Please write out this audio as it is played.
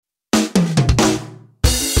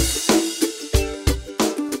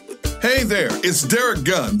Hey there, it's Derek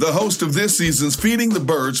Gunn, the host of this season's Feeding the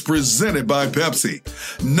Birds presented by Pepsi.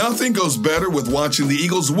 Nothing goes better with watching the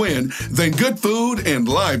Eagles win than good food and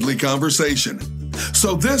lively conversation.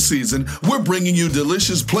 So this season, we're bringing you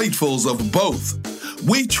delicious platefuls of both.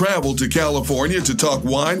 We traveled to California to talk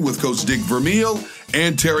wine with Coach Dick Vermeil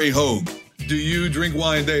and Terry Hogue. Do you drink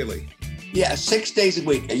wine daily? Yeah, 6 days a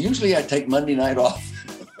week. Usually I take Monday night off.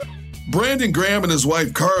 Brandon Graham and his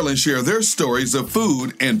wife Carlin share their stories of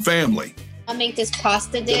food and family. I make this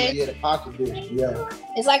pasta dish. Yeah, the pasta dish, yeah.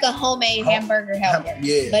 It's like a homemade hamburger helper,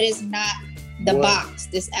 yeah. but it's not the box.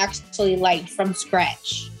 It's actually like from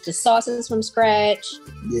scratch. The sauce is from scratch.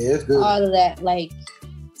 Yeah, it's good. All of that, like.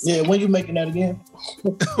 Yeah, when you making that again?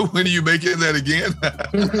 When are you making that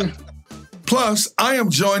again? Plus, I am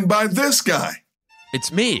joined by this guy.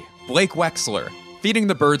 It's me, Blake Wexler, Feeding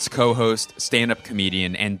the Birds co-host, stand-up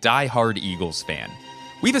comedian, and die-hard Eagles fan.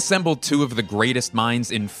 We've assembled two of the greatest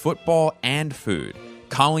minds in football and food,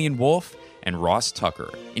 Colleen Wolfe and Ross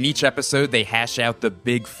Tucker. In each episode, they hash out the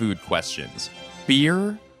big food questions.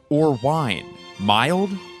 Beer or wine?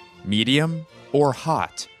 Mild, medium, or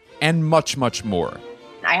hot? And much, much more.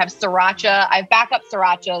 I have sriracha. I have backup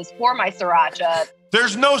srirachas for my sriracha.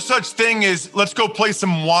 There's no such thing as let's go play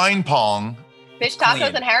some wine pong. Fish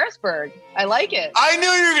tacos in Harrisburg. I like it. I knew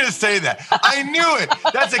you were going to say that. I knew it.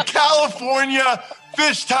 That's a California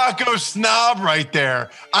fish taco snob right there.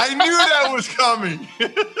 I knew that was coming.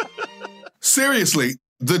 Seriously,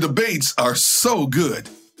 the debates are so good.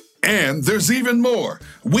 And there's even more.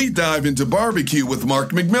 We dive into barbecue with Mark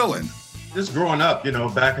McMillan. Just growing up,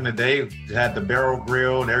 back in the day, had the barrel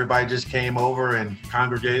grill and everybody just came over and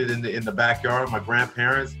congregated in the backyard, my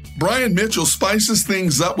grandparents. Brian Mitchell spices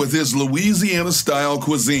things up with his Louisiana-style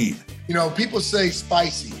cuisine. People say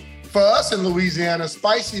spicy. For us in Louisiana,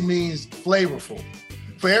 spicy means flavorful.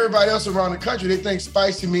 For everybody else around the country, they think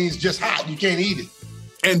spicy means just hot. You can't eat it.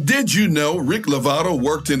 And did you know Rick Lovato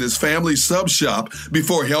worked in his family's sub shop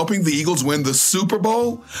before helping the Eagles win the Super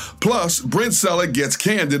Bowl? Plus, Brent Selleck gets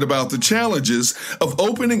candid about the challenges of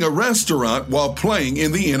opening a restaurant while playing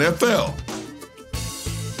in the NFL.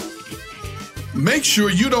 Make sure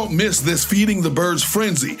you don't miss this Feeding the Birds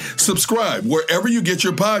frenzy. Subscribe wherever you get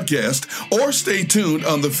your podcast or stay tuned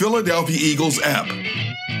on the Philadelphia Eagles app.